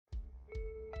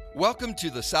Welcome to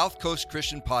the South Coast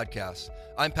Christian Podcast.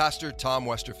 I'm Pastor Tom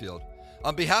Westerfield.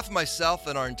 On behalf of myself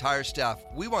and our entire staff,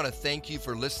 we want to thank you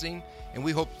for listening, and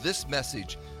we hope this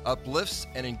message uplifts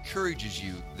and encourages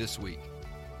you this week.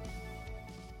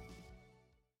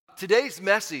 Today's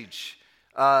message,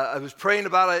 I was praying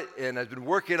about it, and I've been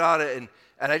working on it,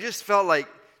 and I just felt like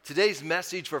today's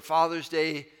message for Father's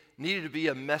Day needed to be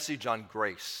a message on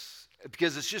grace.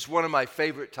 Because it's just one of my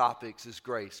favorite topics is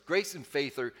grace. Grace and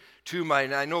faith are two of mine,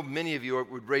 and I know many of you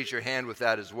would raise your hand with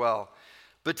that as well.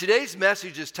 But today's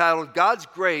message is titled, God's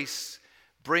Grace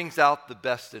Brings Out the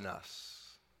Best in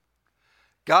Us.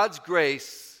 God's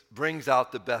grace brings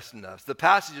out the best in us. The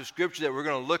passage of Scripture that we're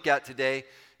going to look at today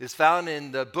is found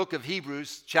in the book of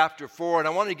Hebrews, chapter 4. And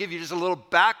I want to give you just a little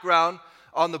background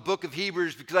on the book of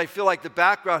Hebrews, because I feel like the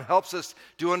background helps us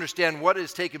to understand what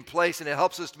has taken place, and it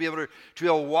helps us to be able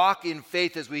to walk in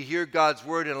faith as we hear God's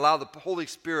word and allow the Holy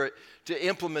Spirit to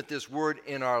implement this word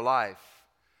in our life.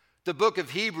 The book of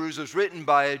Hebrews was written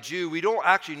by a Jew. We don't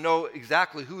actually know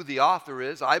exactly who the author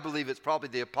is. I believe it's probably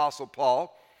the Apostle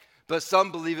Paul, but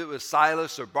some believe it was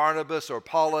Silas or Barnabas or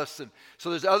Paulus, and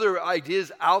so there's other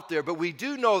ideas out there. But we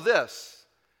do know this,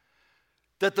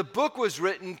 that the book was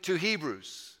written to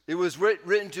Hebrews. It was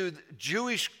written to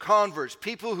Jewish converts,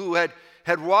 people who had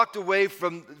walked away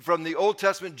from the Old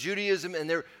Testament Judaism, and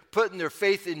they're putting their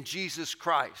faith in Jesus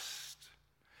Christ.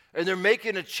 And they're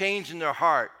making a change in their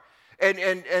heart.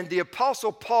 And the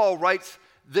Apostle Paul writes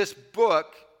this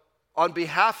book on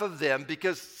behalf of them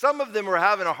because some of them were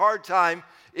having a hard time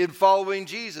in following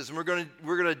Jesus. And we're going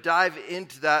to dive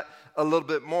into that a little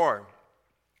bit more.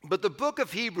 But the book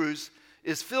of Hebrews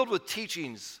is filled with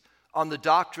teachings on the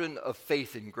doctrine of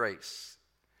faith and grace.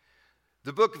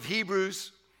 The book of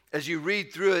Hebrews, as you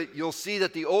read through it, you'll see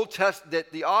that the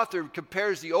author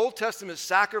compares the Old Testament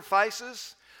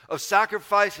sacrifices of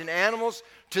sacrificing animals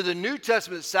to the New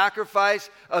Testament sacrifice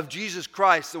of Jesus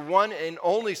Christ, the one and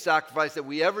only sacrifice that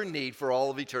we ever need for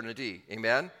all of eternity.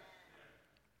 Amen?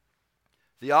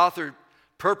 The author's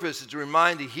purpose is to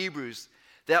remind the Hebrews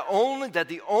that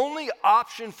the only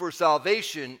option for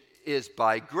salvation is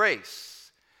by grace.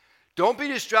 Don't be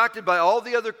distracted by all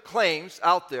the other claims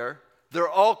out there. They're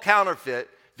all counterfeit.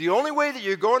 The only way that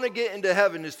you're going to get into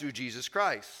heaven is through Jesus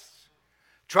Christ.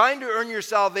 Trying to earn your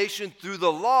salvation through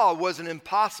the law was an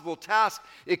impossible task.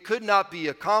 It could not be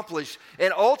accomplished.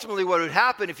 And ultimately what would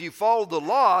happen if you followed the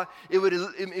law, it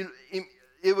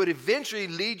would eventually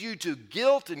lead you to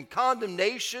guilt and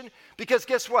condemnation, because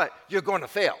guess what? You're going to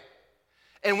fail.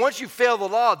 And once you fail the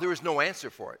law, there is no answer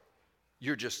for it.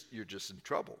 You're just in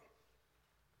trouble.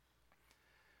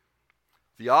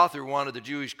 The author wanted the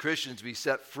Jewish Christians to be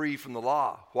set free from the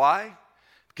law. Why?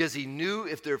 Because he knew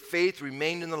if their faith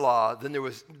remained in the law, then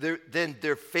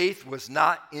their faith was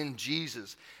not in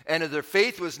Jesus. And if their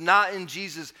faith was not in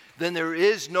Jesus, then there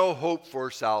is no hope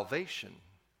for salvation.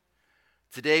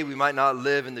 Today, we might not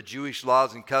live in the Jewish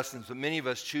laws and customs, but many of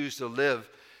us choose to live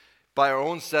by our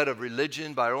own set of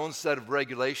religion, by our own set of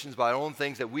regulations, by our own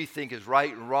things that we think is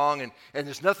right and wrong. And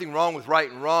there's nothing wrong with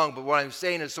right and wrong, but what I'm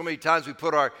saying is so many times we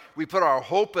put our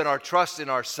hope and our trust in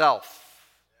ourselves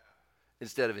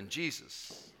instead of in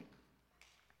Jesus.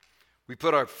 We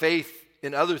put our faith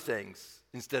in other things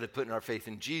instead of putting our faith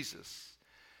in Jesus.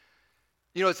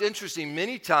 You know, it's interesting.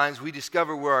 Many times we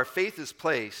discover where our faith is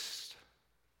placed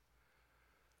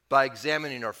by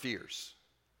examining our fears.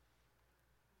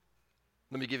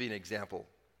 Let me give you an example.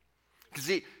 Because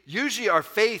see, usually our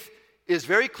faith is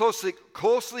very closely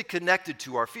connected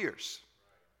to our fears.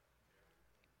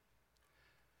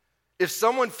 If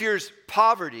someone fears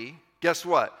poverty, guess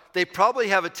what? They probably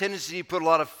have a tendency to put a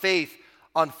lot of faith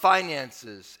on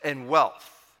finances and wealth.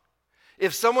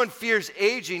 If someone fears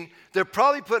aging, they're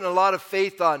probably putting a lot of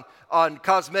faith on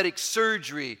cosmetic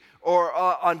surgery or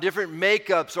on different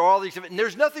makeups or all these different. And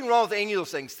there's nothing wrong with any of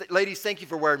those things. Ladies, thank you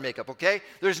for wearing makeup, okay?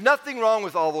 There's nothing wrong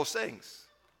with all those things.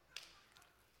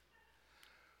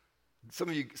 Some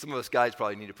of us guys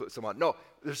probably need to put some on. No,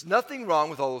 there's nothing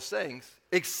wrong with all those things,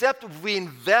 except if we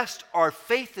invest our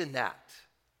faith in that.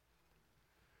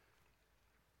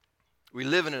 We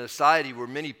live in a society where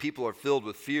many people are filled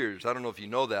with fears. I don't know if you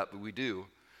know that, but we do.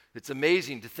 It's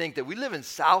amazing to think that we live in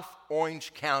South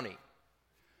Orange County.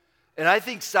 And I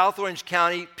think South Orange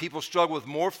County, people struggle with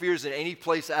more fears than any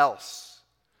place else.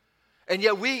 And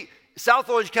yet South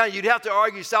Orange County, you'd have to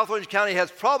argue South Orange County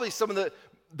has probably some of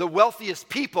the wealthiest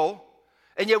people,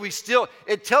 and yet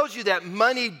it tells you that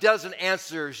money doesn't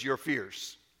answer your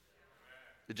fears.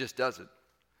 It just doesn't. In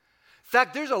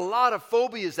fact, there's a lot of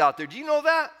phobias out there. Do you know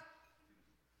that?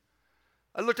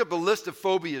 I looked up a list of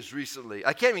phobias recently.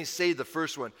 I can't even say the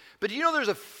first one. But do you know there's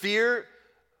a fear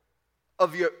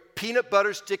of your peanut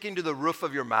butter sticking to the roof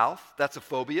of your mouth? That's a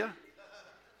phobia.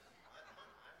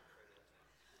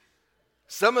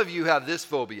 Some of you have this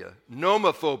phobia,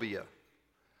 nomophobia.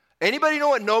 Anybody know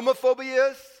what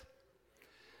nomophobia is?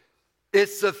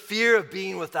 It's the fear of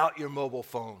being without your mobile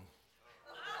phone.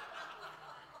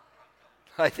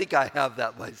 I think I have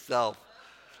that myself.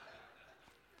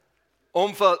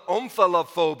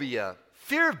 Omphalophobia,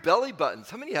 fear of belly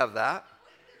buttons. How many have that?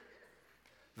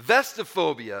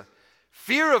 Vestophobia,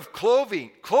 fear of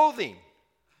clothing.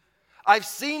 I've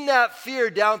seen that fear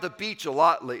down at the beach a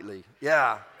lot lately.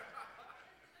 Yeah.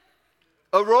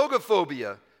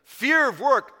 Agoraphobia, fear of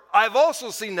work. I've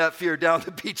also seen that fear down at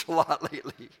the beach a lot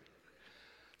lately.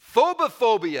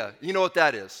 Phobophobia, you know what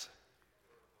that is?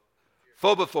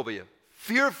 Phobophobia,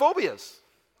 fear of phobias.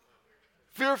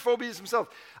 Fear of phobias himself.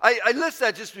 I list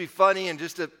that just to be funny and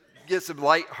just to get some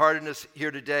lightheartedness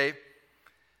here today.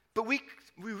 But we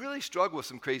really struggle with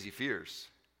some crazy fears.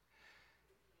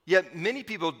 Yet many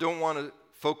people don't want to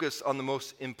focus on the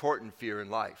most important fear in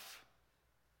life.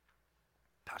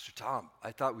 Pastor Tom,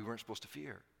 I thought we weren't supposed to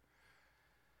fear.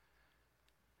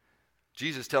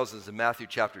 Jesus tells us in Matthew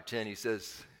chapter 10, he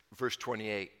says, verse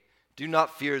 28, do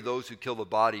not fear those who kill the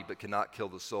body but cannot kill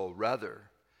the soul. Rather,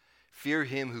 fear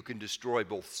him who can destroy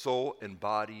both soul and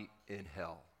body in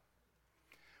hell.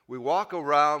 We walk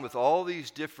around with all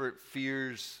these different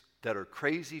fears that are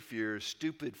crazy fears,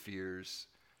 stupid fears,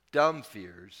 dumb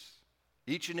fears,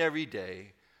 each and every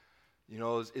day. You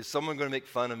know, is someone going to make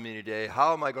fun of me today?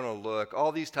 How am I going to look?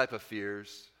 All these type of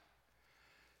fears.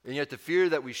 And yet the fear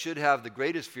that we should have, the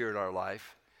greatest fear in our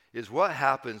life, is what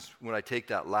happens when I take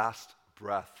that last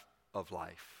breath of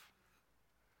life.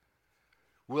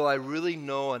 Will I really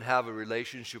know and have a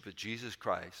relationship with Jesus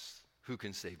Christ who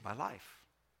can save my life?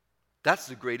 That's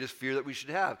the greatest fear that we should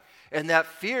have. And that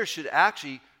fear should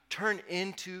actually turn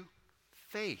into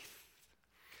faith.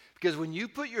 Because when you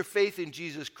put your faith in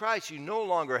Jesus Christ, you no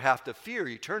longer have to fear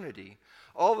eternity.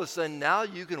 All of a sudden, now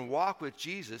you can walk with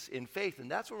Jesus in faith.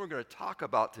 And that's what we're going to talk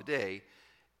about today,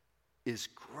 is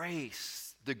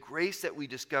grace. The grace that we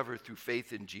discover through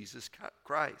faith in Jesus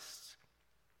Christ.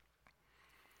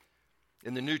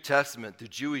 In the New Testament, the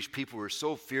Jewish people were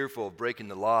so fearful of breaking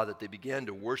the law that they began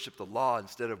to worship the law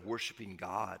instead of worshiping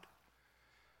God.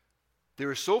 They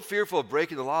were so fearful of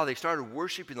breaking the law, they started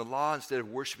worshiping the law instead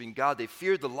of worshiping God. They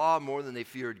feared the law more than they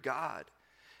feared God.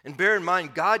 And bear in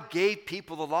mind, God gave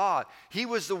people the law. He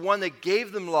was the one that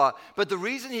gave them law. But the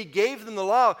reason he gave them the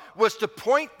law was to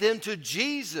point them to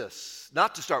Jesus,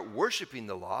 not to start worshiping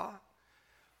the law.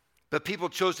 But people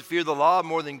chose to fear the law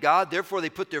more than God. Therefore, they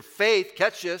put their faith,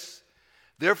 catch this,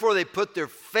 therefore they put their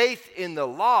faith in the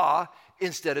law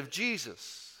instead of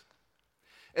Jesus.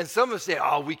 And some will say,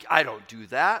 I don't do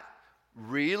that.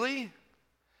 Really?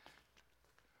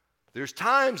 There's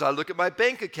times I look at my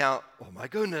bank account, oh my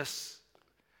goodness,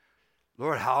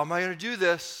 Lord, how am I going to do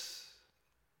this?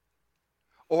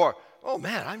 Or, oh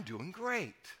man, I'm doing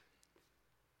great.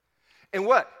 And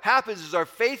what happens is our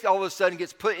faith all of a sudden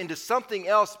gets put into something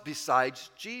else besides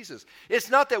Jesus. It's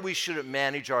not that we shouldn't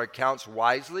manage our accounts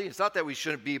wisely. It's not that we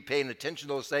shouldn't be paying attention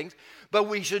to those things. But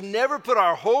we should never put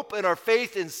our hope and our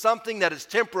faith in something that is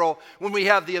temporal when we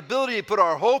have the ability to put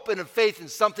our hope and faith in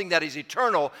something that is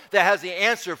eternal, that has the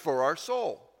answer for our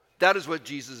soul. That is what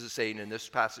Jesus is saying in this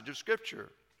passage of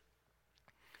Scripture.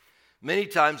 Many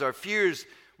times our fears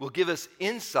will give us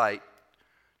insight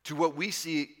to what we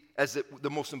see as the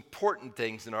most important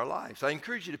things in our lives. I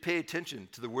encourage you to pay attention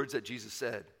to the words that Jesus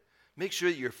said. Make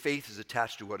sure that your faith is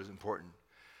attached to what is important.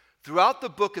 Throughout the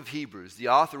book of Hebrews, the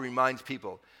author reminds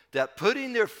people that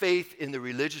putting their faith in the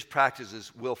religious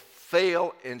practices will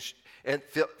fail and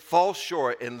fall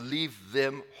short and leave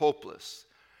them hopeless.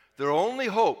 Their only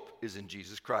hope is in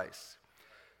Jesus Christ.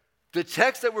 The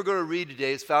text that we're going to read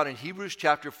today is found in Hebrews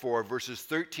chapter 4, verses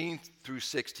 13 through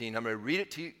 16. I'm going to read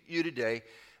it to you today.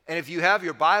 And if you have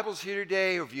your Bibles here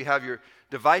today, or if you have your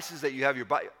devices that you have your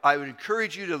Bible, I would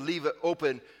encourage you to leave it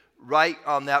open right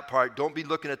on that part. Don't be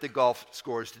looking at the golf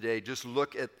scores today. Just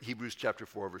look at Hebrews chapter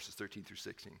 4, verses 13 through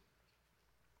 16.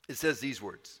 It says these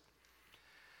words.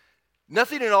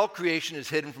 Nothing in all creation is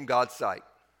hidden from God's sight.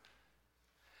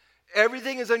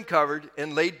 Everything is uncovered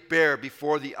and laid bare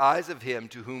before the eyes of him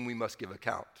to whom we must give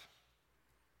account.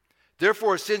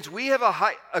 Therefore, since we have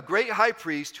a great high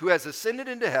priest who has ascended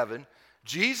into heaven,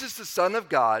 Jesus, the Son of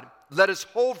God, let us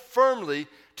hold firmly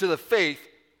to the faith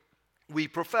we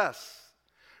profess.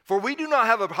 For we do not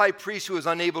have a high priest who is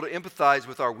unable to empathize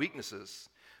with our weaknesses,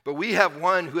 but we have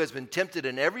one who has been tempted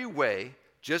in every way,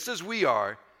 just as we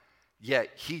are,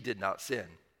 yet he did not sin.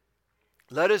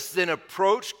 Let us then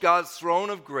approach God's throne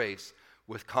of grace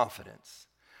with confidence,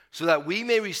 so that we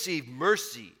may receive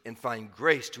mercy and find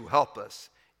grace to help us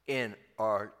in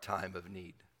our time of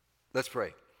need. Let's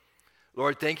pray.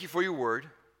 Lord, thank you for your word.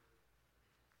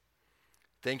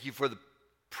 Thank you for the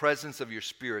presence of your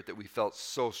Spirit that we felt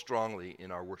so strongly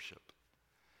in our worship.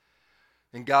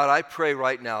 And God, I pray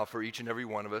right now for each and every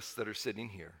one of us that are sitting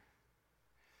here,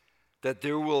 that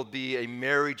there will be a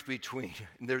marriage between,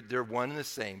 they're one and the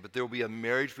same, but there will be a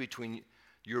marriage between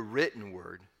your written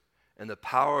word and the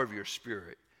power of your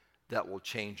Spirit that will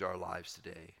change our lives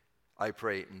today. I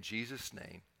pray in Jesus'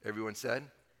 name. Everyone said? Amen.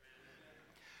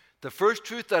 The first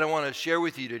truth that I want to share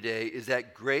with you today is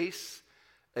that grace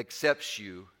accepts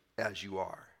you as you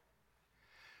are.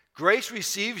 Grace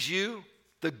receives you,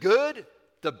 the good,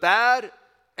 the bad,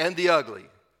 and the ugly.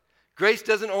 Grace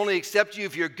doesn't only accept you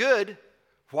if you're good.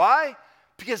 Why?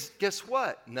 Because guess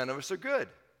what? None of us are good.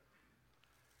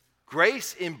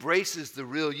 Grace embraces the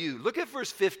real you. Look at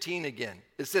verse 15 again.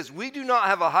 It says, we do not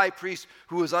have a high priest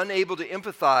who is unable to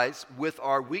empathize with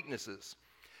our weaknesses.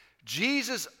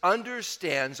 Jesus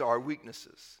understands our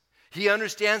weaknesses. He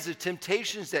understands the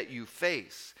temptations that you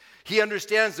face. He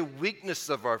understands the weakness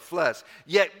of our flesh.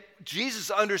 Yet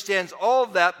Jesus understands all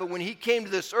of that, but when he came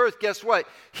to this earth, guess what?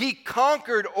 He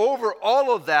conquered over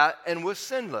all of that and was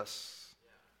sinless.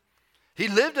 He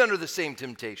lived under the same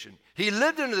temptation. He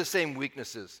lived under the same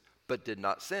weaknesses, but did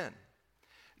not sin.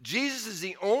 Jesus is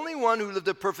the only one who lived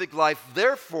a perfect life.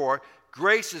 Therefore,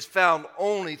 grace is found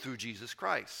only through Jesus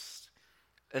Christ.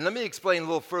 And let me explain a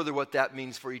little further what that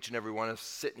means for each and every one of us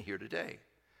sitting here today.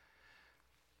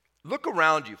 Look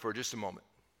around you for just a moment.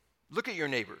 Look at your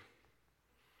neighbor.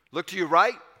 Look to your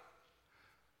right.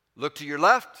 Look to your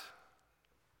left.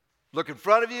 Look in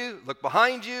front of you. Look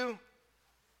behind you.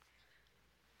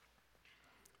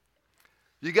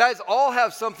 You guys all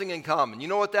have something in common. You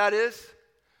know what that is?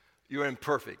 You're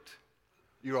imperfect.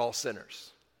 You're all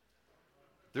sinners.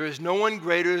 There is no one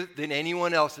greater than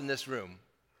anyone else in this room.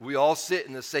 We all sit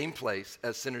in the same place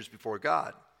as sinners before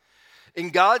God. In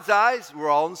God's eyes, we're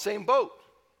all in the same boat.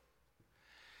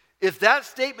 If that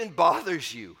statement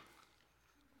bothers you,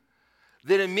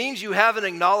 then it means you haven't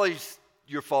acknowledged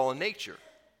your fallen nature.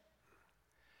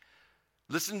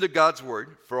 Listen to God's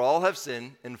word. For all have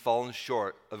sinned and fallen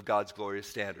short of God's glorious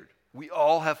standard. We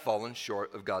all have fallen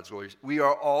short of God's glorious. We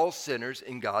are all sinners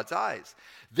in God's eyes.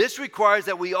 This requires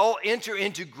that we all enter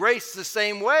into grace the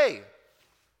same way.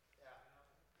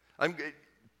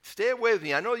 Stay away with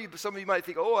me. I know some of you might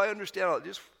think, oh, I understand.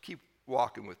 Just keep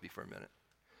walking with me for a minute.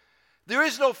 There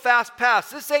is no fast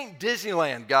pass. This ain't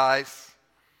Disneyland, guys.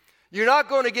 You're not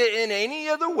going to get in any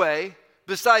other way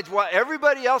besides what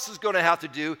everybody else is going to have to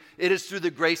do. It is through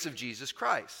the grace of Jesus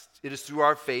Christ. It is through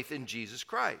our faith in Jesus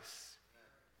Christ.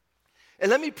 And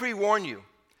let me pre-warn you,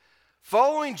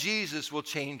 following Jesus will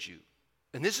change you.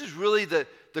 And this is really the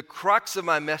crux of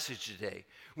my message today.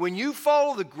 When you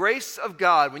follow the grace of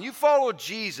God, when you follow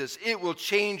Jesus, it will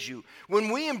change you.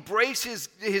 When we embrace His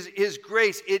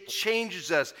grace, it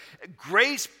changes us.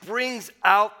 Grace brings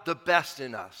out the best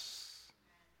in us.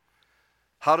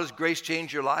 How does grace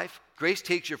change your life? Grace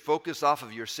takes your focus off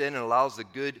of your sin and allows the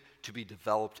good to be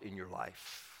developed in your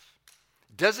life.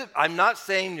 I'm not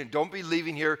saying, don't be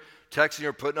leaving here texting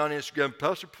or putting on Instagram,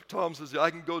 Pastor Tom says I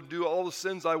can go do all the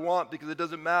sins I want because it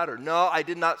doesn't matter. No, I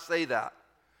did not say that.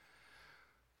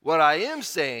 What I am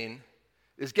saying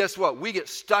is, guess what? We get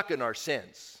stuck in our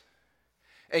sins.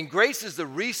 And grace is the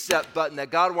reset button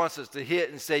that God wants us to hit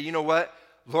and say, you know what?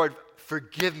 Lord,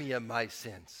 forgive me of my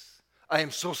sins. I am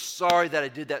so sorry that I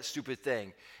did that stupid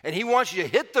thing. And He wants you to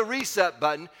hit the reset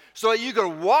button so that you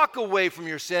can walk away from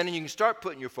your sin and you can start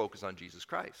putting your focus on Jesus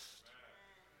Christ.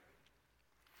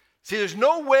 See, there's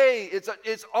no way,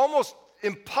 it's almost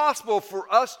impossible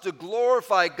for us to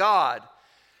glorify God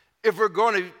if we're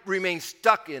going to remain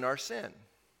stuck in our sin.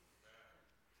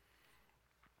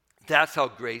 That's how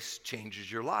grace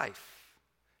changes your life.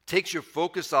 Takes your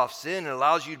focus off sin and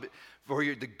allows you for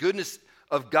the goodness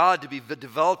of God to be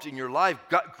developed in your life.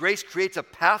 Grace creates a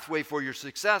pathway for your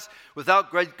success.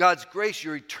 Without God's grace,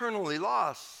 you're eternally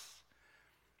lost.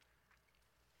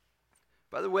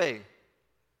 By the way,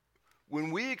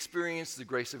 when we experience the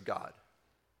grace of God,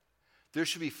 there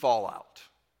should be fallout,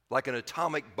 like an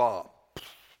atomic bomb.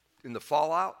 In the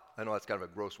fallout, I know that's kind of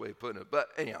a gross way of putting it, but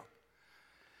anyhow,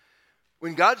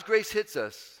 when God's grace hits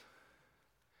us,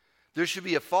 there should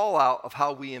be a fallout of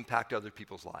how we impact other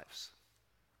people's lives.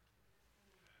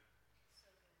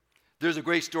 There's a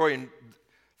great story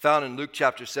found in Luke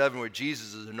chapter 7 where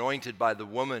Jesus is anointed by the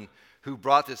woman who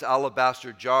brought this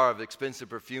alabaster jar of expensive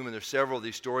perfume, and there's several of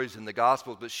these stories in the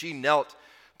Gospels, but she knelt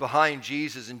behind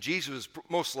Jesus, and Jesus was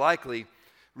most likely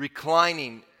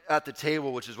reclining at the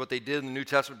table, which is what they did in the New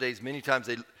Testament days. Many times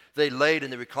they they laid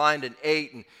and they reclined and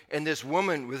ate. And this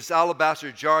woman with this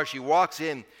alabaster jar, she walks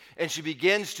in and she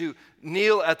begins to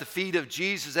kneel at the feet of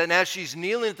Jesus. And as she's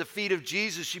kneeling at the feet of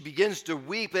Jesus, she begins to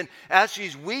weep. And as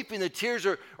she's weeping, the tears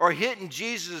are hitting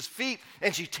Jesus' feet.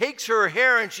 And she takes her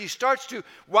hair and she starts to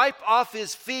wipe off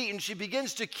his feet. And she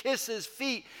begins to kiss his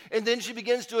feet. And then she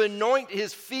begins to anoint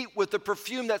his feet with the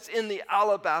perfume that's in the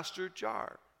alabaster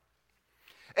jar.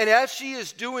 And as she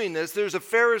is doing this, there's a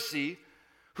Pharisee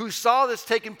who saw this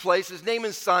taking place. His name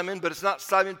is Simon, but it's not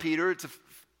Simon Peter. It's a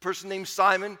person named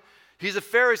Simon. He's a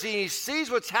Pharisee, and he sees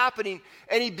what's happening,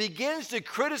 and he begins to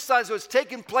criticize what's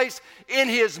taking place in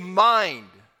his mind.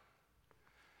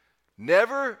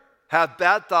 Never have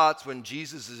bad thoughts when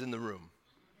Jesus is in the room.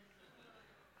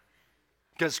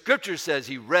 Because Scripture says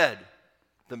he read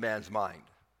the man's mind.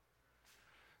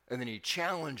 And then he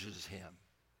challenges him.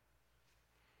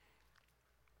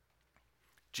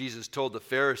 Jesus told the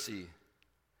Pharisee,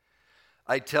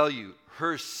 I tell you,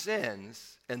 her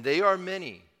sins, and they are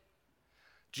many.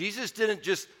 Jesus didn't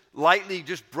just lightly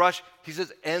just brush. He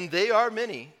says, and they are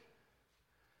many,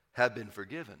 have been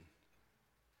forgiven.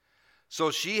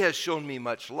 So she has shown me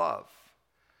much love.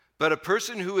 But a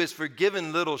person who is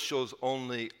forgiven little shows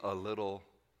only a little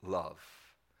love.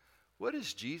 What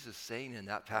is Jesus saying in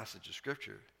that passage of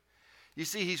Scripture? You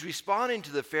see, he's responding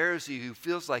to the Pharisee who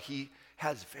feels like he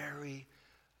has very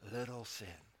little sin.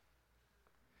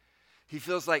 He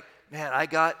feels like, man, I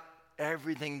got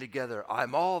everything together.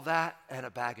 I'm all that and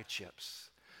a bag of chips.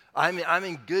 I'm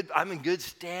in good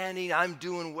standing. I'm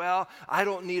doing well. I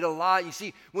don't need a lot. You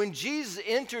see, when Jesus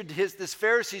entered this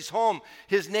Pharisee's home,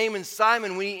 his name is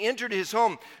Simon. When he entered his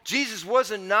home, Jesus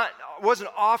wasn't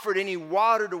offered any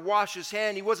water to wash his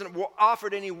hand. He wasn't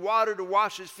offered any water to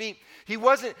wash his feet. He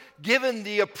wasn't given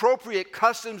the appropriate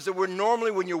customs that were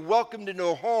normally when you're welcomed into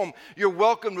a home. You're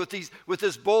welcomed with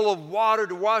this bowl of water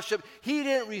to wash up. He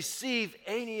didn't receive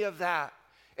any of that,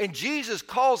 and Jesus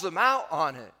calls him out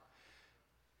on it.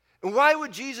 And why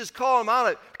would Jesus call him out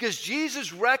on it? Because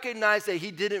Jesus recognized that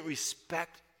he didn't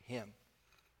respect him.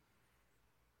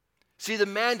 See, the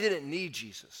man didn't need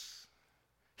Jesus.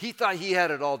 He thought he had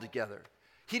it all together.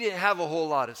 He didn't have a whole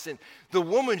lot of sin. The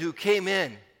woman who came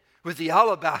in with the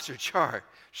alabaster jar,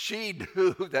 she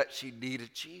knew that she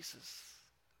needed Jesus.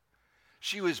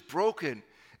 She was broken,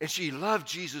 and she loved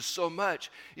Jesus so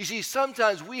much. You see,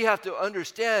 sometimes we have to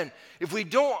understand, if we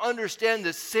don't understand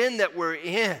the sin that we're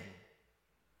in,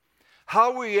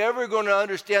 how are we ever going to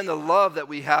understand the love that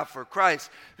we have for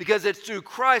Christ? Because it's through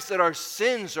Christ that our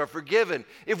sins are forgiven.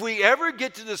 If we ever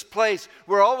get to this place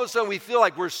where all of a sudden we feel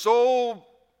like we're so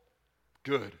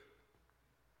good,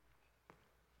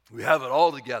 we have it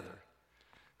all together,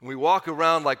 and we walk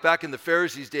around like back in the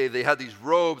Pharisees' day, they had these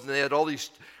robes and they had all these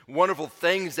wonderful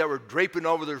things that were draping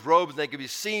over their robes, and they could be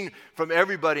seen from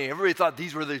everybody, and everybody thought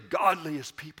these were the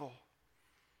godliest people.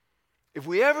 If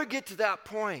we ever get to that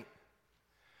point,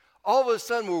 all of a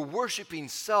sudden, we're worshiping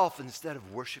self instead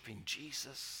of worshiping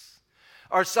Jesus.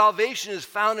 Our salvation is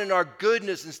found in our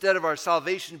goodness instead of our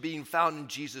salvation being found in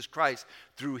Jesus Christ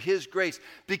through his grace.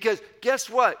 Because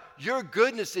guess what? Your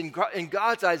goodness in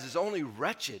God's eyes is only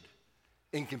wretched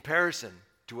in comparison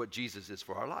to what Jesus is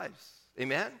for our lives.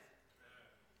 Amen?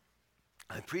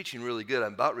 I'm preaching really good.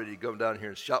 I'm about ready to go down here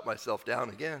and shut myself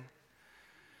down again.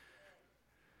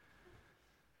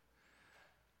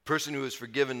 Person who is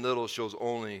forgiven little shows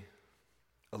only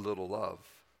a little love.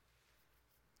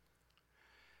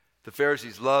 The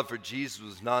Pharisees' love for Jesus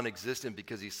was non-existent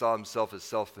because he saw himself as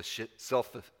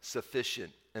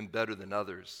self-sufficient and better than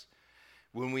others.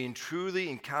 When we truly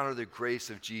encounter the grace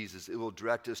of Jesus, it will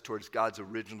direct us towards God's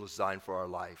original design for our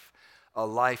life, a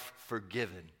life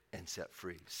forgiven and set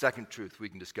free. Second truth we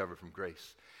can discover from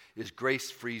grace is grace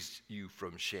frees you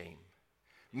from shame.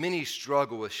 Many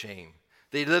struggle with shame.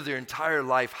 They live their entire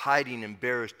life hiding,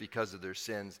 embarrassed because of their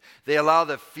sins. They allow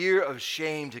the fear of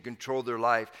shame to control their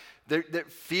life. Their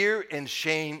fear and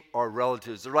shame are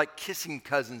relatives. They're like kissing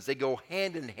cousins. They go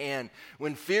hand in hand.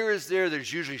 When fear is there,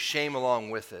 there's usually shame along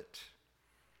with it.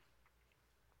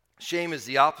 Shame is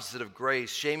the opposite of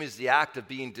grace. Shame is the act of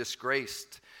being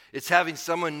disgraced. It's having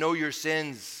someone know your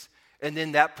sins and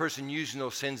then that person using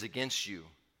those sins against you.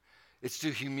 It's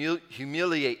to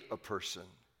humiliate a person.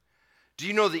 Do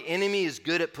you know the enemy is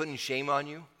good at putting shame on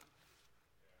you?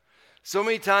 So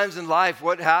many times in life,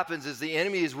 what happens is the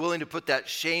enemy is willing to put that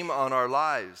shame on our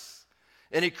lives.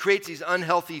 And it creates these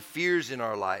unhealthy fears in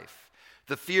our life.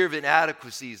 The fear of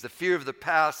inadequacies, the fear of the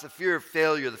past, the fear of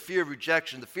failure, the fear of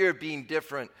rejection, the fear of being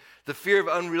different, the fear of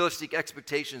unrealistic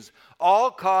expectations, all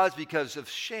caused because of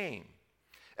shame.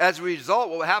 As a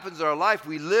result, what happens in our life,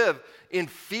 we live in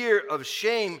fear of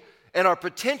shame, and our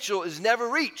potential is never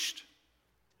reached.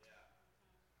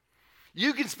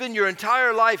 You can spend your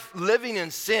entire life living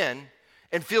in sin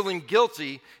and feeling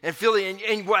guilty and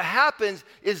what happens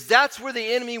is that's where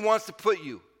the enemy wants to put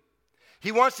you.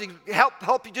 He wants to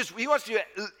help you. He wants to,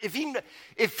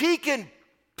 if he can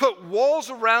put walls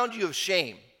around you of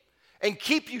shame and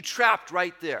keep you trapped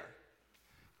right there,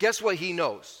 guess what he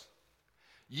knows?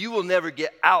 You will never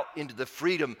get out into the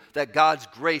freedom that God's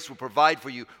grace will provide for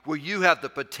you, where you have the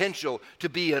potential to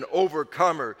be an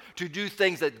overcomer, to do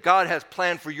things that God has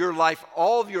planned for your life,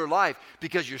 all of your life,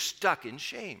 because you're stuck in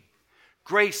shame.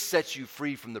 Grace sets you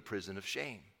free from the prison of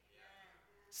shame.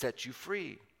 Sets you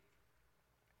free.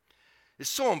 It's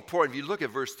so important if you look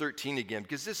at verse 13 again,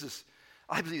 because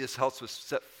I believe this helps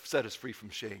us set us free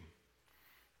from shame.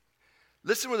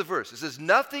 Listen to the verse. It says,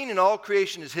 nothing in all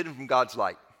creation is hidden from God's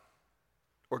light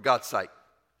or God's sight.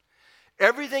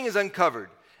 Everything is uncovered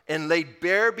and laid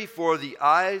bare before the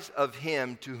eyes of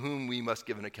him to whom we must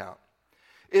give an account.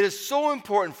 It is so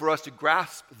important for us to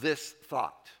grasp this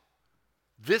thought,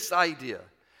 this idea.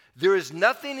 There is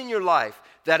nothing in your life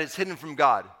that is hidden from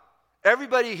God.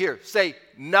 Everybody here, say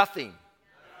nothing.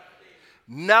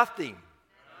 Nothing.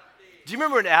 Do you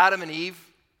remember when Adam and Eve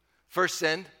first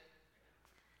sinned?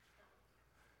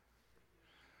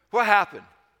 What happened?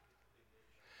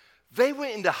 They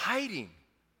went into hiding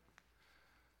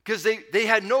because they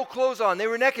had no clothes on. They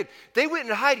were naked. They went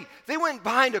into hiding. They went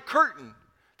behind a curtain.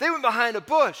 They went behind a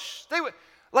bush. They went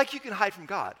like you can hide from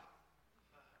God.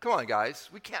 Come on, guys.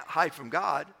 We can't hide from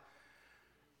God.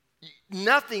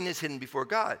 Nothing is hidden before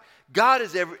God. God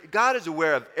is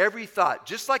aware of every thought.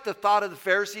 Just like the thought of the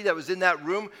Pharisee that was in that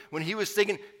room when he was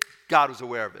thinking, God was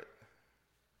aware of it.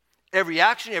 Every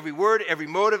action, every word, every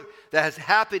motive that has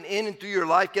happened in and through your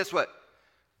life, guess what?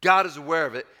 God is aware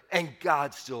of it, and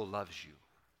God still loves you.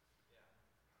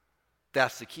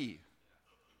 That's the key.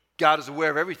 God is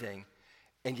aware of everything,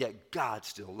 and yet God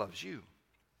still loves you.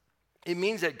 It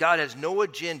means that God has no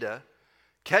agenda.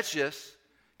 Catch this,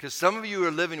 because some of you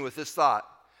are living with this thought.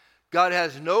 God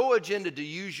has no agenda to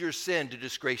use your sin to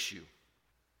disgrace you.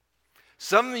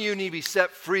 Some of you need to be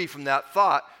set free from that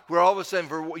thought where all of a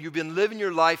sudden you've been living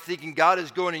your life thinking God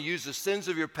is going to use the sins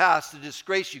of your past to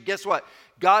disgrace you. Guess what?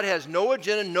 God has no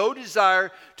agenda, no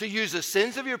desire to use the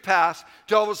sins of your past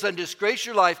to all of a sudden disgrace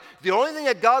your life. The only thing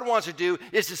that God wants to do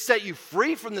is to set you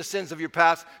free from the sins of your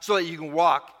past so that you can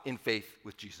walk in faith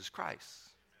with Jesus Christ.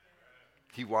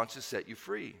 He wants to set you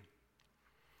free.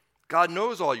 God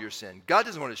knows all your sin. God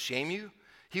doesn't want to shame you.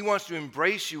 He wants to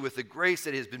embrace you with the grace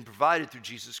that has been provided through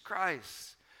Jesus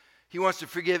Christ. He wants to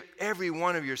forgive every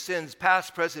one of your sins,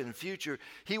 past, present, and future.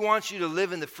 He wants you to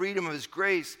live in the freedom of his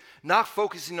grace, not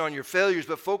focusing on your failures,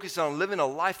 but focusing on living a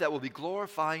life that will be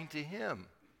glorifying to him.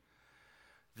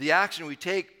 The action we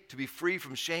take to be free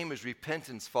from shame is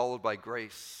repentance followed by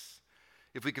grace.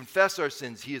 If we confess our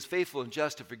sins, he is faithful and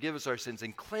just to forgive us our sins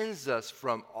and cleanse us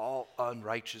from all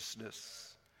unrighteousness.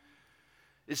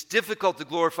 It's difficult to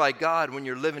glorify God when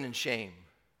you're living in shame.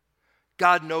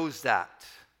 God knows that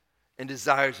and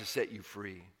desires to set you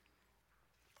free.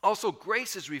 Also,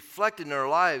 grace is reflected in our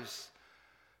lives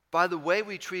by the way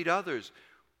we treat others.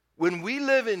 When we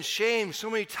live in shame, so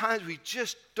many times we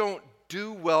just don't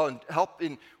do well and help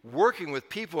in working with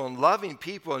people and loving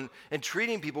people and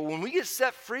treating people. When we get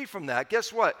set free from that,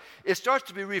 guess what? It starts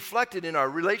to be reflected in our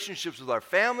relationships with our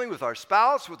family, with our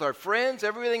spouse, with our friends,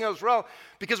 everything else around,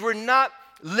 because we're not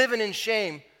living in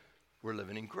shame, we're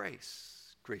living in grace.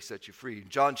 Grace sets you free. In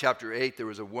John chapter 8, there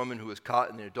was a woman who was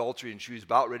caught in adultery and she was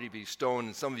about ready to be stoned,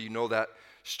 and some of you know that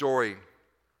story.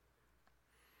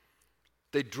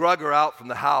 They drug her out from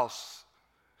the house.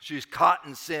 She was caught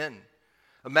in sin.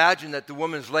 Imagine that the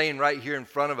woman's laying right here in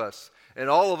front of us, and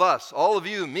all of us, all of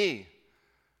you, me,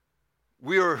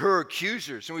 we are her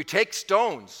accusers, and we take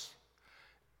stones.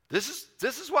 This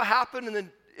is what happened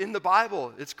in the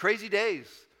Bible. It's crazy days.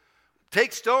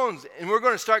 Take stones, and we're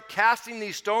going to start casting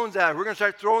these stones at her. We're going to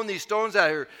start throwing these stones at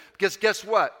her, because guess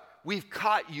what? We've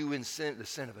caught you in sin, the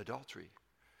sin of adultery.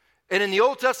 And in the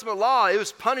Old Testament law, it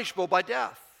was punishable by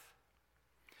death.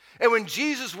 And when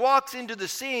Jesus walks into the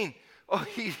scene,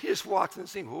 he just walks in the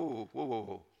scene. Whoa, whoa, whoa,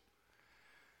 whoa.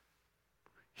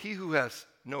 He who has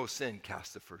no sin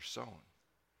casts the first stone.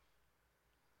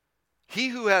 He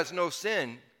who has no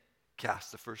sin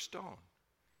casts the first stone.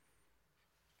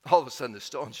 All of a sudden, the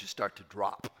stones just start to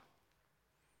drop.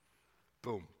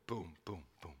 Boom, boom, boom,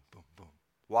 boom, boom, boom.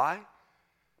 Why?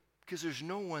 Because there's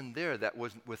no one there that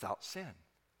wasn't without sin.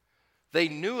 They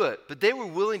knew it, but they were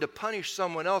willing to punish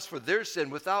someone else for their sin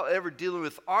without ever dealing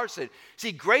with our sin.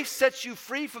 See, grace sets you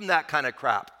free from that kind of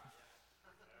crap.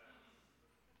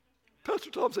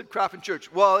 Pastor Tom said crap in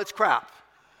church. Well, it's crap.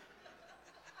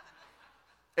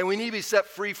 And we need to be set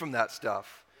free from that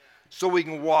stuff. so we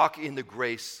can walk in the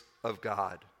grace of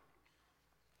God.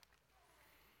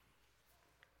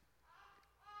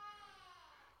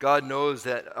 God knows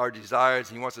that our desires,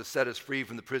 and He wants to set us free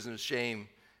from the prison of shame,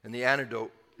 and the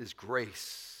antidote is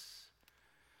grace.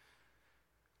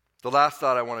 The last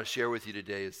thought I want to share with you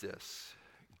today is this.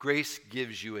 Grace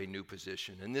gives you a new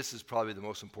position, and this is probably the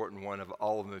most important one of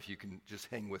all of them, if you can just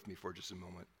hang with me for just a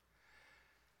moment.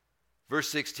 Verse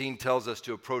 16 tells us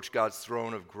to approach God's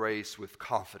throne of grace with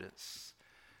confidence.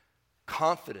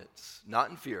 Confidence,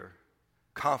 not in fear.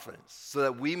 Confidence, so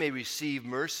that we may receive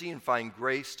mercy and find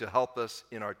grace to help us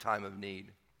in our time of need.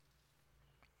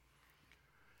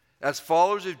 As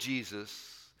followers of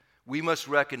Jesus, we must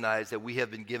recognize that we have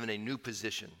been given a new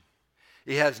position.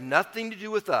 It has nothing to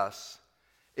do with us.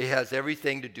 It has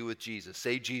everything to do with Jesus.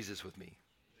 Say Jesus with me.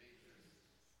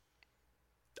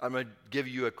 I'm going to give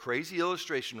you a crazy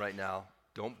illustration right now.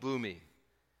 Don't boo me.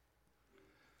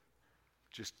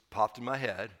 Just popped in my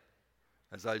head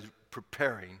as I was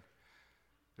preparing.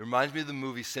 It reminds me of the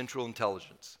movie Central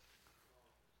Intelligence.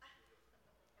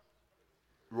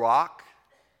 Rock,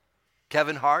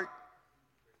 Kevin Hart.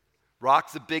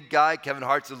 Rock's the big guy, Kevin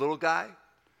Hart's the little guy.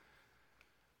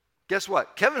 Guess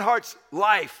what? Kevin Hart's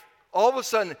life all of a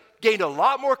sudden gained a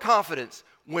lot more confidence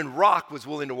when Rock was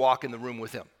willing to walk in the room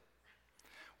with him.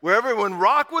 When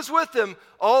Rock was with him,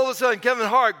 all of a sudden Kevin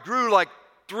Hart grew like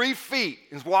 3 feet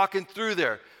and was walking through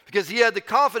there. Because he had the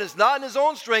confidence, not in his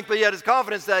own strength, but he had his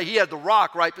confidence that he had the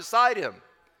Rock right beside him.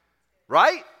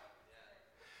 Right?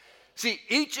 See,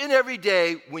 each and every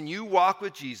day when you walk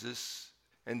with Jesus,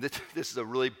 and this is a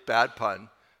really bad pun,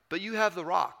 but you have the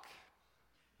Rock.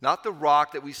 Not the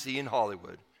Rock that we see in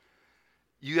Hollywood.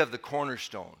 You have the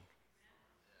cornerstone,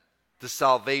 the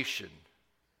salvation,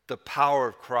 the power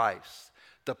of Christ,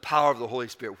 the power of the Holy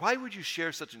Spirit. Why would you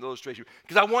share such an illustration?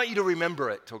 Because I want you to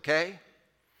remember it, okay?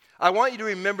 I want you to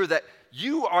remember that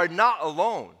you are not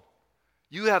alone.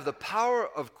 You have the power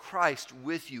of Christ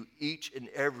with you each and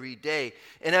every day.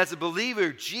 And as a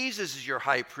believer, Jesus is your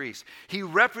high priest. He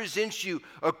represents you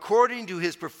according to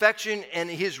His perfection and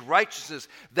His righteousness.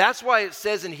 That's why it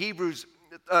says in Hebrews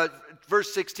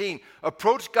verse 16,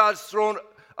 approach God's throne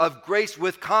of grace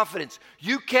with confidence.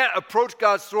 You can't approach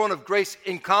God's throne of grace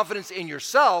in confidence in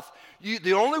yourself.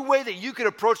 The only way that you can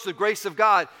approach the grace of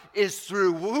God is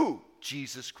through who?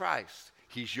 Jesus Christ.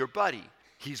 He's your buddy.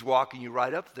 He's walking you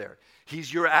right up there.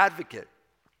 He's your advocate.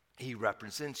 He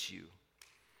represents you.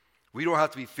 We don't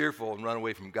have to be fearful and run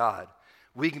away from God.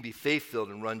 We can be faith-filled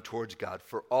and run towards God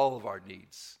for all of our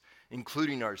needs,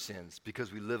 including our sins,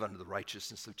 because we live under the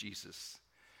righteousness of Jesus.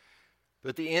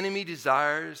 But the enemy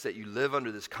desires that you live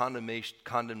under this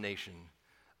condemnation,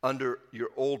 under your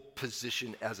old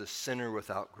position as a sinner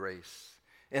without grace.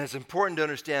 And it's important to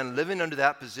understand living under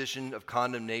that position of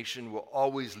condemnation will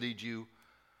always lead you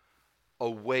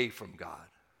away from God,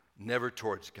 never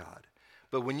towards God.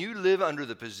 But when you live under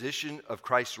the position of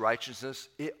Christ's righteousness,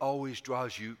 it always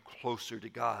draws you closer to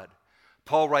God.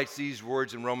 Paul writes these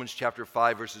words in Romans chapter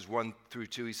 5, verses 1 through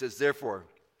 2. He says, therefore,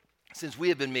 since we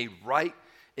have been made right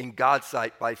in God's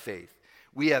sight by faith,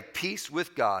 we have peace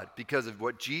with God because of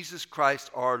what Jesus Christ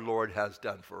our Lord has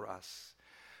done for us.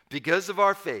 Because of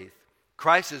our faith,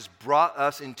 Christ has brought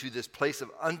us into this place of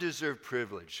undeserved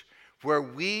privilege where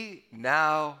we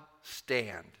now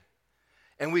stand.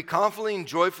 And we confidently and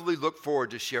joyfully look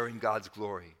forward to sharing God's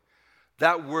glory.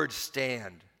 That word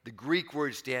stand, the Greek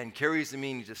word stand, carries the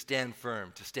meaning to stand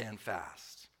firm, to stand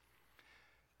fast.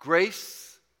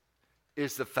 Grace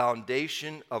is the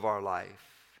foundation of our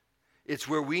life. It's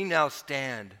where we now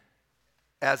stand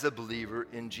as a believer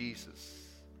in Jesus.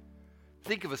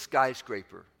 Think of a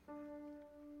skyscraper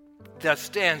that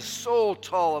stands so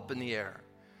tall up in the air.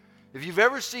 If you've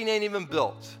ever seen any of them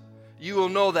built, you will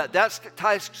know that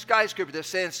skyscraper that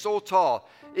stands so tall,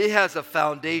 it has a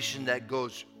foundation that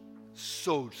goes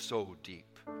so deep.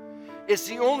 It's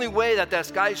the only way that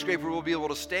skyscraper will be able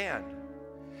to stand.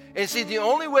 And see, the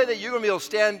only way that you're going to be able to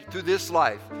stand through this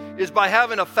life is by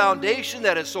having a foundation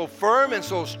that is so firm and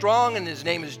so strong, and His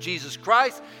name is Jesus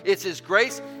Christ. It's His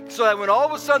grace, so that when all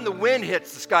of a sudden the wind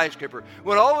hits the skyscraper,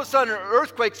 when all of a sudden an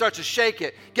earthquake starts to shake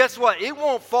it, guess what? It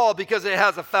won't fall because it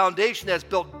has a foundation that's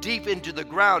built deep into the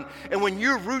ground. And when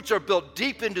your roots are built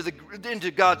deep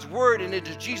into God's Word and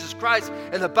into Jesus Christ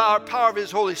and the power of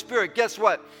His Holy Spirit, guess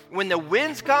what? When the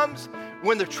winds comes,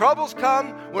 when the troubles come,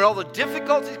 when all the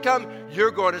difficulties come,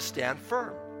 you're going to stand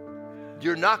firm.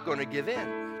 You're not going to give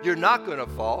in. You're not going to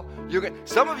fall.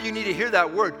 Some of you need to hear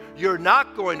that word. You're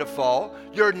not going to fall.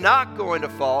 You're not going to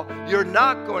fall. You're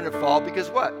not going to fall because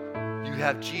what? You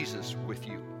have Jesus with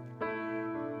you.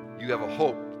 You have a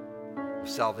hope of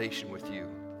salvation with you.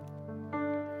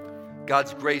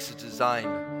 God's grace is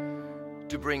designed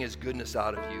to bring his goodness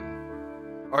out of you.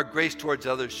 Our grace towards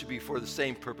others should be for the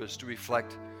same purpose, to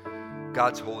reflect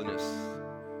God's holiness.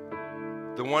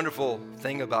 The wonderful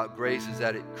thing about grace is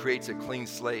that it creates a clean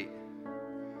slate.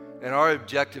 And our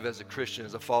objective as a Christian,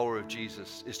 as a follower of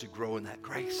Jesus, is to grow in that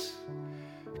grace.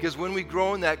 Because when we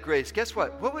grow in that grace, guess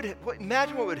what?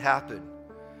 Imagine what would happen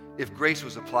if grace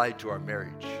was applied to our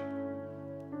marriage.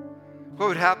 What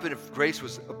would happen if grace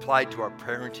was applied to our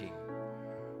parenting?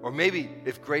 Or maybe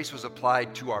if grace was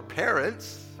applied to our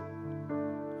parents.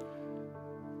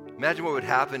 Imagine what would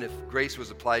happen if grace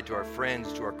was applied to our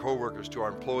friends, to our coworkers, to our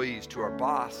employees, to our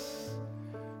boss,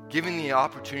 giving the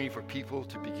opportunity for people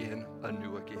to begin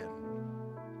anew again.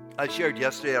 I shared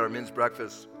yesterday at our men's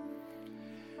breakfast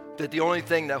that the only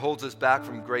thing that holds us back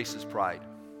from grace is pride.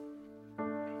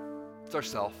 It's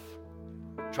ourself,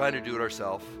 trying to do it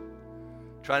ourselves,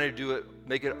 trying to do it,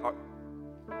 make it.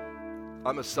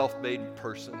 I'm a self-made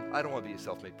person. I don't want to be a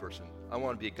self-made person. I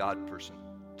want to be a God person,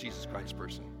 Jesus Christ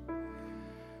person.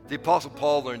 The Apostle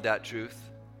Paul learned that truth.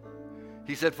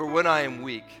 He said, "For when I am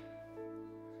weak,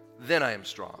 then I am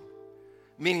strong."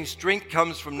 Meaning strength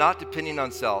comes from not depending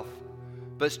on self,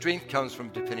 but strength comes from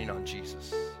depending on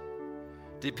Jesus.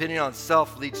 Depending on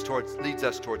self leads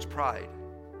us towards pride.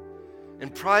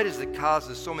 And pride is the cause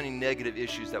of so many negative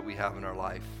issues that we have in our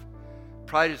life.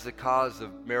 Pride is the cause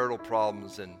of marital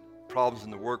problems and problems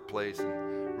in the workplace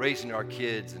and raising our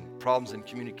kids and problems in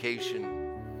communication.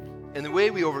 And the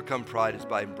way we overcome pride is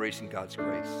by embracing God's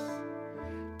grace,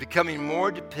 becoming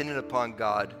more dependent upon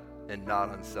God and not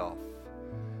on self.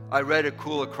 I read a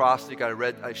cool acrostic.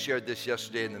 I shared this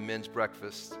yesterday in the men's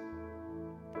breakfast.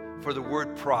 For the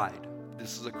word pride,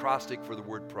 this is acrostic for the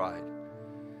word pride.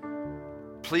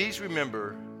 Please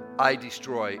remember, I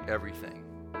destroy everything.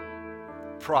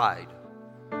 Pride.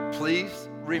 Please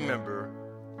remember,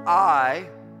 I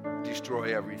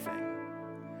destroy everything.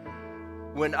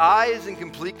 When I is in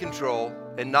complete control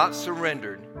and not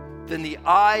surrendered, then the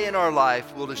I in our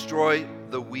life will destroy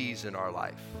the we's in our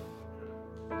life.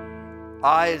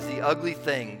 I is the ugly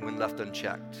thing when left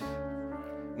unchecked.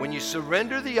 When you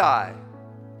surrender the I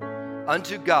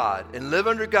unto God and live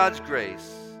under God's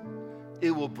grace, it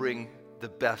will bring the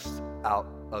best out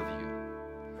of you.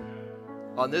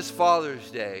 On this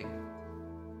Father's Day,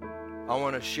 I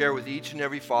want to share with each and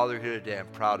every father here today, I'm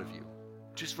proud of you,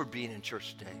 just for being in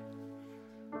church today.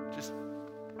 Just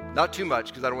not too much,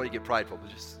 because I don't want to get prideful, but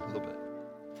just a little bit.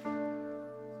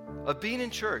 Of being in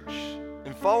church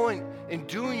and following and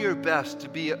doing your best to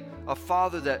be a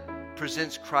father that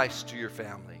presents Christ to your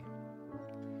family.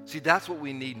 See, that's what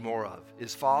we need more of,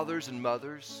 is fathers and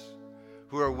mothers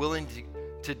who are willing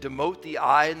to demote the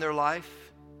I in their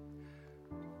life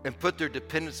and put their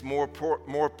dependence more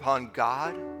upon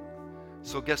God.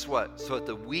 So guess what? So that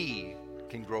the we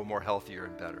can grow more healthier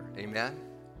and better. Amen?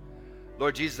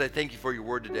 Lord Jesus, I thank you for your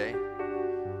word today.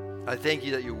 I thank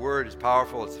you that your word is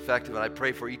powerful, it's effective, and I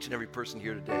pray for each and every person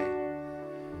here today.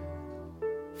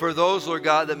 For those, Lord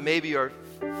God, that maybe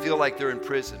feel like they're in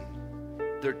prison,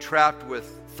 they're trapped with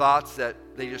thoughts that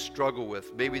they just struggle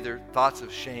with. Maybe they're thoughts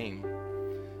of shame.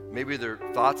 Maybe they're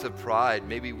thoughts of pride.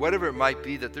 Maybe whatever it might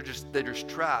be that they're just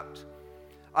trapped.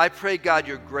 I pray, God,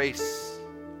 your grace,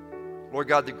 Lord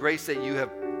God, the grace that you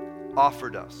have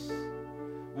offered us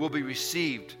will be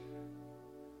received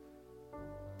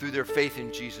through their faith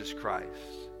in Jesus Christ.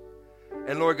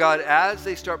 And Lord God, as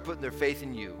they start putting their faith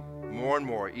in you more and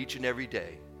more each and every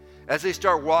day, as they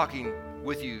start walking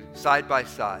with you side by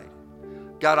side,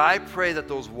 God, I pray that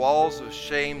those walls of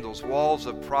shame, those walls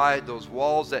of pride, those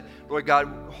walls that, Lord God,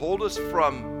 hold us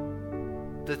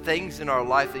from the things in our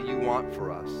life that you want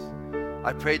for us,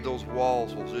 I pray those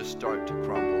walls will just start to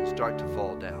crumble, start to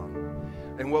fall down.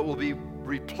 And what will be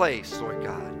replaced, Lord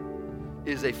God,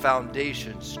 is a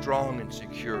foundation strong and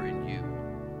secure in you.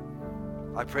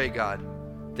 I pray, God,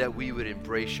 that we would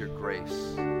embrace your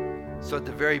grace so that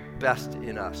the very best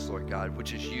in us, Lord God,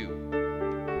 which is you,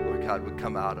 Lord God, would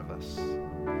come out of us.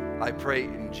 I pray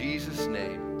in Jesus'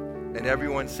 name. And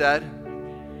everyone said,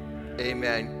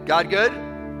 amen. God good?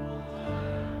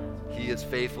 He is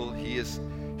faithful. He is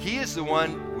the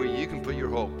one where you can put your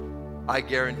hope. I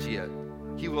guarantee it.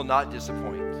 He will not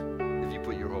disappoint if you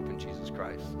put your hope in Jesus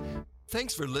Christ.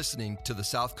 Thanks for listening to the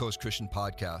South Coast Christian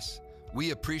Podcast.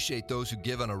 We appreciate those who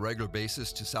give on a regular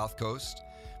basis to South Coast,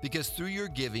 because through your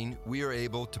giving, we are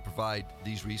able to provide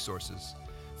these resources.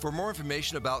 For more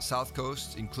information about South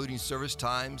Coast, including service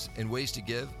times and ways to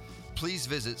give, please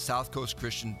visit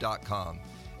southcoastchristian.com.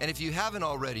 And if you haven't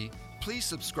already, please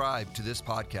subscribe to this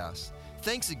podcast.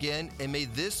 Thanks again, and may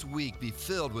this week be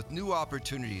filled with new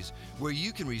opportunities where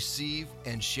you can receive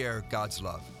and share God's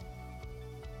love.